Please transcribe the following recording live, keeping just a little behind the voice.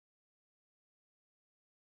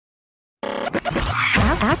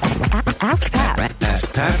Ask Pat.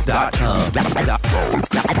 AskPat.com.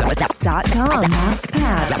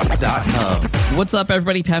 AskPat.com. What's up,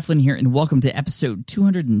 everybody? Pat Flynn here, and welcome to episode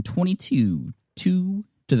 222, 2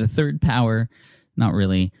 to the third power. Not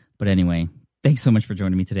really, but anyway, thanks so much for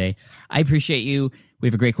joining me today. I appreciate you. We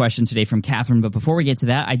have a great question today from Catherine, but before we get to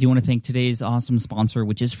that, I do want to thank today's awesome sponsor,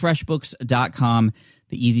 which is FreshBooks.com,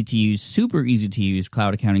 the easy-to-use, super easy-to-use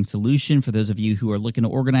cloud accounting solution for those of you who are looking to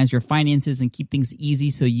organize your finances and keep things easy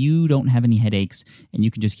so you don't have any headaches and you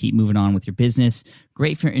can just keep moving on with your business.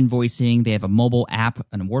 Great for invoicing. They have a mobile app,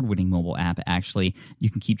 an award-winning mobile app, actually. You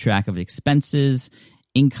can keep track of expenses,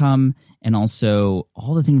 income, and also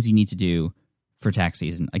all the things you need to do for tax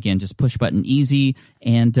season. Again, just push button easy.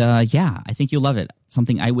 And I think you'll love it.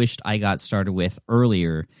 Something I wished I got started with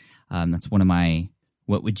earlier. That's one of my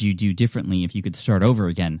what would you do differently if you could start over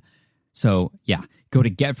again? So yeah, go to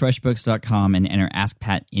getfreshbooks.com and enter Ask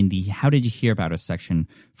Pat in the How Did You Hear About Us section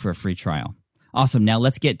for a free trial. Awesome. Now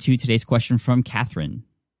let's get to today's question from Catherine.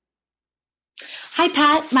 Hi,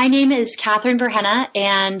 Pat. My name is Catherine Berhenna,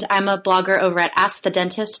 and I'm a blogger over at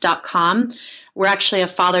AskTheDentist.com. We're actually a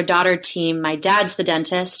father-daughter team. My dad's the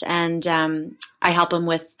dentist, and I help him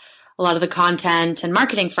with a lot of the content and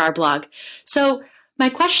marketing for our blog. So my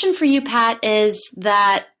question for you, Pat, is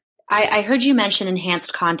that I heard you mention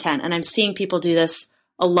enhanced content, and I'm seeing people do this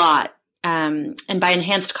a lot. And by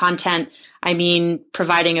enhanced content, I mean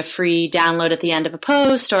providing a free download at the end of a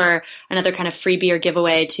post or another kind of freebie or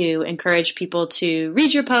giveaway to encourage people to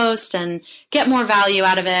read your post and get more value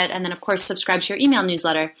out of it. And then, of course, subscribe to your email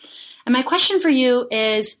newsletter. And my question for you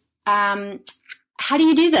is, how do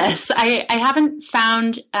you do this? I haven't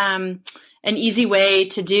found an easy way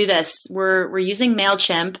to do this. We're using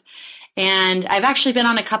MailChimp, and I've actually been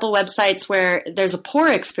on a couple websites where there's a poor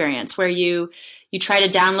experience where you try to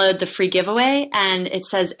download the free giveaway and it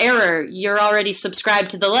says, error, you're already subscribed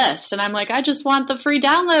to the list. And I'm like, I just want the free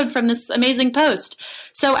download from this amazing post.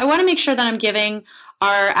 So I want to make sure that I'm giving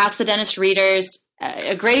our Ask the Dentist readers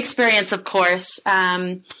a great experience, of course,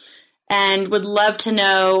 and would love to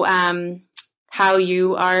know how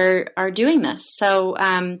you are doing this. So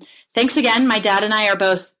thanks again. My dad and I are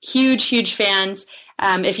both huge fans.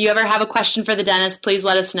 If you ever have a question for the dentist, please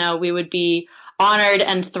let us know. We would be honored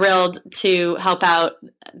and thrilled to help out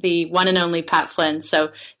the one and only Pat Flynn.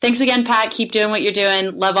 So thanks again, Pat. Keep doing what you're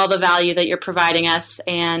doing. Love all the value that you're providing us,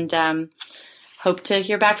 and hope to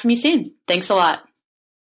hear back from you soon. Thanks a lot.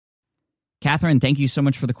 Catherine, thank you so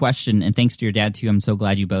much for the question, and thanks to your dad, too. I'm so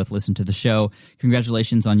glad you both listened to the show.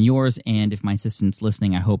 Congratulations on yours, and if my assistant's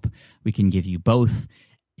listening, I hope we can give you both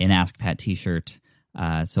an Ask Pat t-shirt.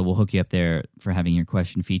 So we'll hook you up there for having your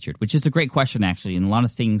question featured, which is a great question, actually. And a lot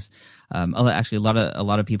of things, a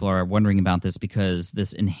lot of people are wondering about this because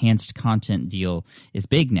this enhanced content deal is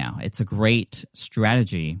big now. It's a great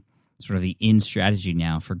strategy, sort of the in strategy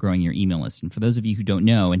now for growing your email list. And for those of you who don't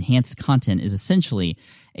know, enhanced content is essentially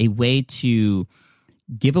a way to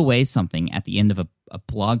give away something at the end of a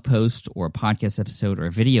blog post or a podcast episode or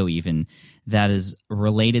a video even that is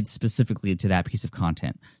related specifically to that piece of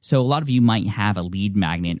content. So a lot of you might have a lead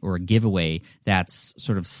magnet or a giveaway that's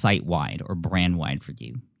sort of site-wide or brand-wide for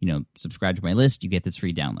you. You know, subscribe to my list, you get this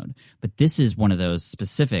free download. But this is one of those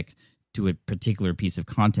specific to a particular piece of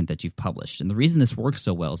content that you've published. And the reason this works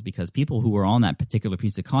so well is because people who are on that particular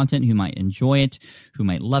piece of content, who might enjoy it, who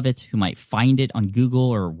might love it, who might find it on Google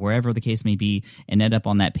or wherever the case may be and end up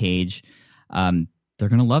on that page, they're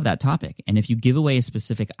going to love that topic. And if you give away a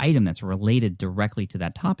specific item that's related directly to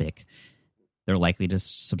that topic, they're likely to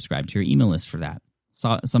subscribe to your email list for that.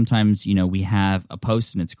 So sometimes, you know, we have a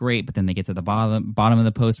post and it's great, but then they get to the bottom of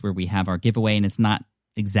the post where we have our giveaway and it's not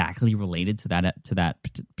exactly related to that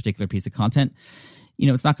particular piece of content. You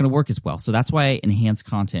know, it's not going to work as well. So that's why enhanced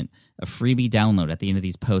content, a freebie download at the end of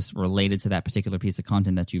these posts related to that particular piece of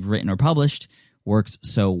content that you've written or published works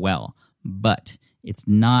so well. But it's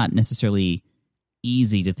not necessarily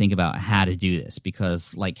easy to think about how to do this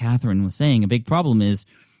because, like Catherine was saying, a big problem is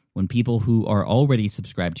when people who are already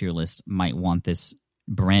subscribed to your list might want this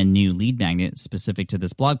brand new lead magnet specific to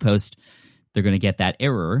this blog post, they're going to get that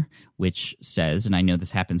error, which says, and I know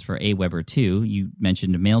this happens for Aweber too, you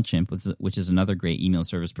mentioned MailChimp, which is another great email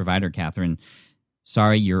service provider, Catherine.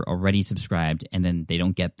 Sorry, you're already subscribed, and then they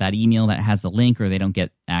don't get that email that has the link, or they don't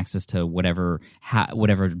get access to whatever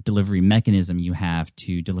delivery mechanism you have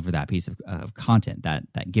to deliver that piece of content,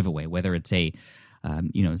 that giveaway, whether it's a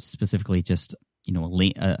specifically just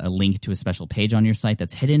a link to a special page on your site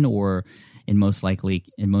that's hidden, or in most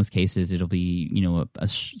cases it'll be a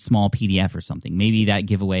small PDF or something. Maybe that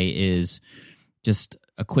giveaway is just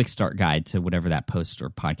a quick start guide to whatever that post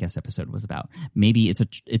or podcast episode was about. Maybe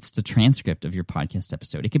it's the transcript of your podcast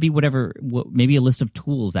episode. It could be maybe a list of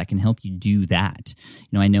tools that can help you do that.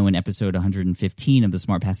 I know in episode 115 of the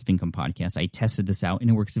Smart Passive Income podcast, I tested this out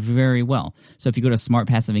and it works very well. So if you go to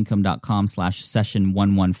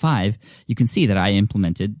smartpassiveincome.com/session115, you can see that I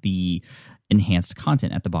implemented the enhanced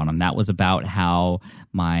content at the bottom. That was about how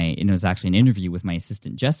it was actually an interview with my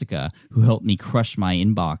assistant Jessica, who helped me crush my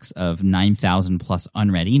inbox of 9,000 plus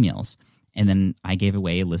unread emails. And then I gave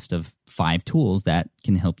away a list of 5 tools that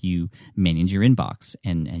can help you manage your inbox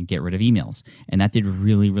and get rid of emails. And that did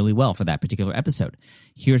really, really well for that particular episode.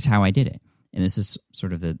 Here's how I did it. And this is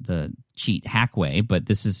sort of the cheat hack way, but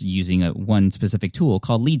this is using one specific tool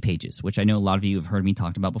called Lead Pages, which I know a lot of you have heard me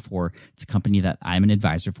talk about before. It's a company that I'm an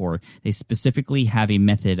advisor for. They specifically have a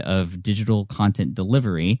method of digital content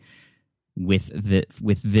delivery with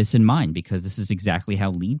this in mind, because this is exactly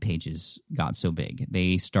how Lead Pages got so big.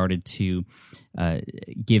 They started to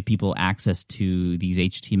give people access to these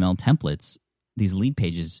HTML templates, these lead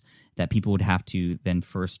pages that people would have to then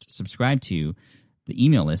first subscribe to the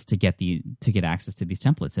email list to get access to these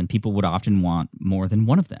templates, and people would often want more than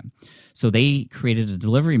one of them. So they created a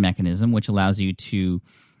delivery mechanism which allows you to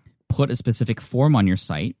put a specific form on your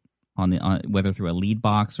site, whether through a lead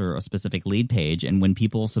box or a specific lead page, and when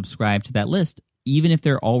people subscribe to that list, even if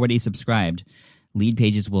they're already subscribed, Lead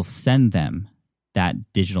Pages will send them that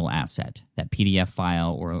digital asset, that PDF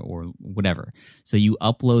file or whatever. So you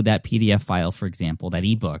upload that PDF file, for example, that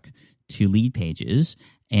ebook, to Lead Pages,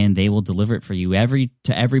 and they will deliver it for you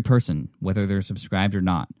to every person, whether they're subscribed or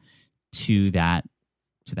not, they'll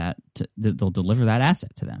deliver that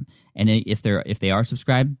asset to them. And if they are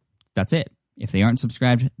subscribed, that's it. If they aren't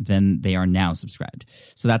subscribed, then they are now subscribed.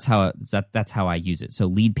 So that's how I use it. So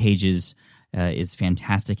Lead Pages is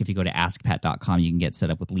fantastic. If you go to askpat.com, you can get set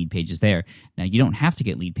up with Lead Pages there. Now, you don't have to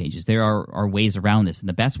get Lead Pages. There are ways around this. And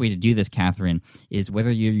the best way to do this, Catherine, is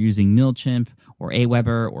whether you're using MailChimp or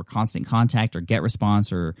Aweber or Constant Contact or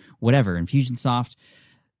GetResponse or whatever, Infusionsoft,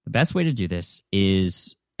 the best way to do this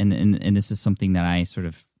is, and this is something that I sort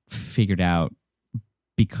of figured out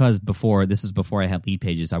because before I had Lead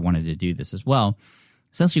Pages, I wanted to do this as well.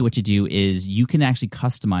 Essentially what you do is you can actually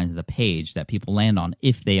customize the page that people land on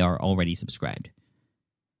if they are already subscribed.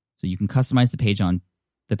 So you can customize the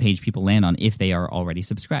page people land on if they are already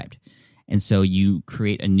subscribed. And so you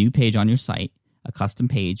create a new page on your site, a custom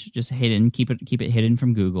page, just hidden, keep it hidden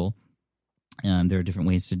from Google. There are different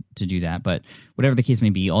ways to do that, but whatever the case may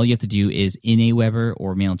be, all you have to do is in Aweber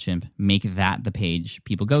or MailChimp, make that the page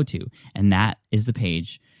people go to. And that is the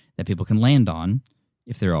page that people can land on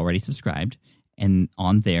if they're already subscribed. And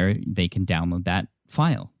on there, they can download that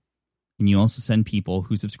file. And you also send people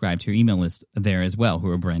who subscribe to your email list there as well, who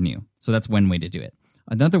are brand new. So that's one way to do it.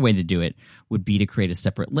 Another way to do it would be to create a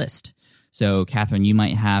separate list. So, Catherine, you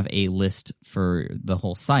might have a list for the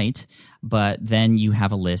whole site, but then you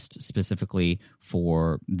have a list specifically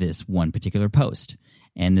for this one particular post.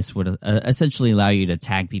 And this would essentially allow you to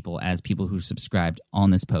tag people as people who subscribed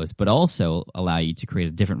on this post, but also allow you to create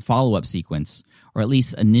a different follow-up sequence, or at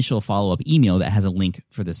least initial follow-up email that has a link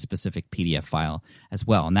for this specific PDF file as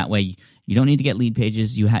well. And that way, you don't need to get Lead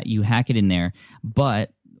Pages. You hack it in there,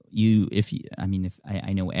 but I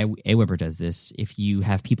know Aweber does this. If you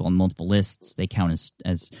have people on multiple lists, they count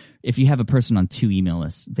as if you have a person on 2 email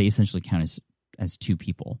lists, they essentially count as 2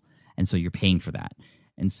 people, and so you're paying for that.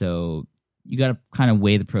 And so you got to kind of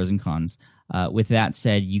weigh the pros and cons. With that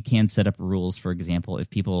said, you can set up rules. For example, if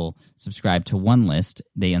people subscribe to one list,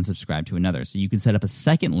 they unsubscribe to another. So you can set up a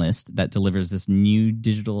second list that delivers this new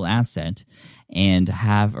digital asset and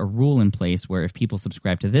have a rule in place where if people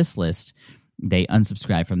subscribe to this list, they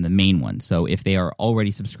unsubscribe from the main one. So if they are already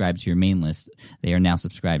subscribed to your main list, they are now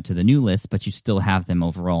subscribed to the new list, but you still have them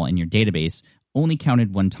overall in your database, only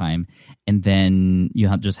counted one time. And then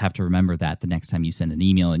you just have to remember that the next time you send an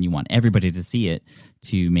email and you want everybody to see it,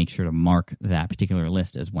 to make sure to mark that particular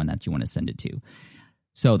list as one that you want to send it to.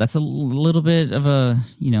 So that's a little bit of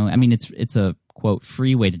it's a quote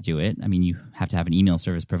free way to do it. I mean, you have to have an email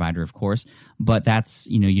service provider, of course, but that's,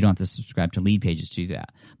 you don't have to subscribe to Lead Pages to do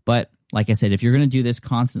that. But like I said, if you're going to do this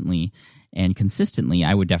constantly and consistently,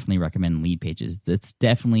 I would definitely recommend Lead Pages. It's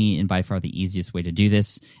definitely and by far the easiest way to do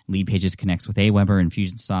this. Lead Pages connects with Aweber,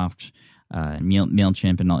 Infusionsoft,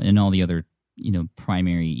 MailChimp, and all the other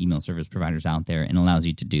primary email service providers out there, and allows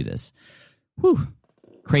you to do this. Whew,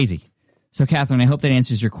 crazy. So, Catherine, I hope that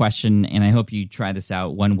answers your question, and I hope you try this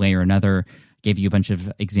out one way or another. Gave you a bunch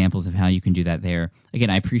of examples of how you can do that there. Again,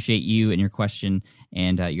 I appreciate you and your question,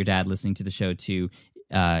 and your dad listening to the show too.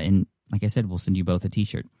 And like I said, we'll send you both a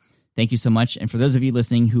T-shirt. Thank you so much. And for those of you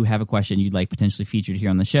listening who have a question you'd like potentially featured here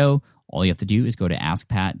on the show, all you have to do is go to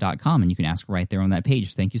askpat.com and you can ask right there on that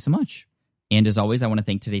page. Thank you so much. And as always, I want to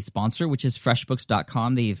thank today's sponsor, which is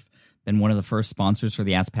FreshBooks.com. They've been one of the first sponsors for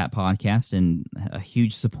the Ask Pat podcast and a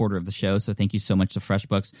huge supporter of the show. So thank you so much to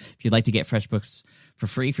FreshBooks. If you'd like to get FreshBooks for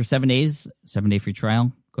free for 7 days, 7-day free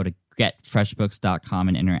trial, go to getfreshbooks.com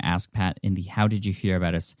and enter Ask Pat in the How Did You Hear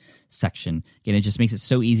About Us section. Again, it just makes it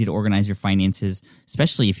so easy to organize your finances,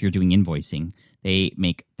 especially if you're doing invoicing. They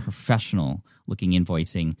make professional looking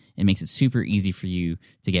invoicing. It makes it super easy for you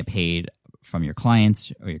to get paid from your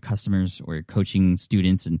clients or your customers or your coaching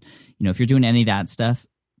students. And, if you're doing any of that stuff,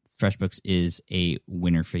 FreshBooks is a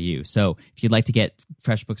winner for you. So if you'd like to get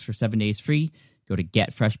FreshBooks for 7 days free, go to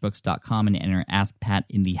getfreshbooks.com and enter Ask Pat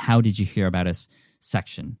in the How Did You Hear About Us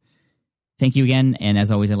section. Thank you again. And as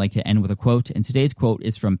always, I'd like to end with a quote. And today's quote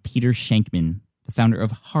is from Peter Shankman, the founder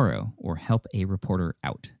of Haro, or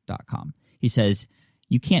helpareporterout.com. He says,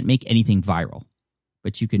 "You can't make anything viral,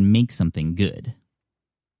 but you can make something good."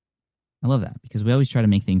 I love that because we always try to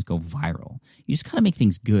make things go viral. You just got to make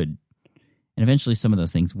things good. And eventually some of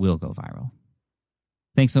those things will go viral.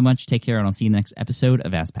 Thanks so much. Take care, and I'll see you in the next episode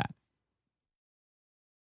of Ask Pat.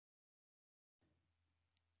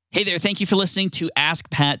 Hey there, thank you for listening to Ask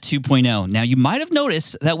Pat 2.0. Now, you might have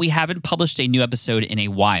noticed that we haven't published a new episode in a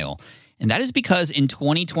while. And that is because in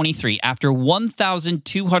 2023, after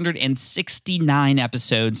 1,269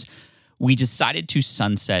 episodes, we decided to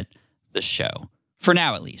sunset the show. For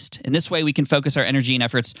now, at least. In this way, we can focus our energy and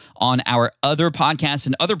efforts on our other podcasts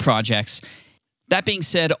and other projects. That being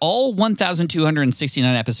said, all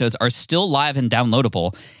 1,269 episodes are still live and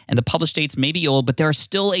downloadable, and the published dates may be old, but there are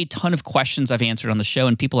still a ton of questions I've answered on the show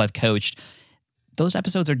and people I've coached. Those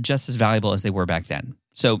episodes are just as valuable as they were back then.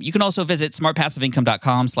 So you can also visit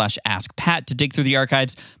smartpassiveincome.com/askpat to dig through the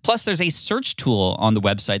archives. Plus, there's a search tool on the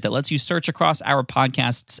website that lets you search across our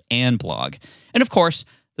podcasts and blog. And of course,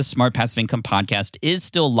 the Smart Passive Income podcast is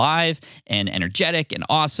still live and energetic and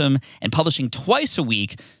awesome and publishing twice a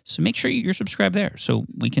week. So make sure you're subscribed there so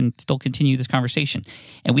we can still continue this conversation.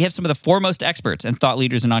 And we have some of the foremost experts and thought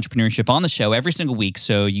leaders in entrepreneurship on the show every single week,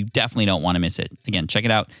 so you definitely don't want to miss it. Again, check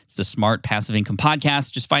it out. It's the Smart Passive Income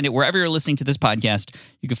podcast. Just find it wherever you're listening to this podcast.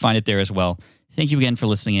 You can find it there as well. Thank you again for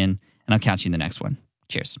listening in, and I'll catch you in the next one.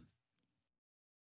 Cheers.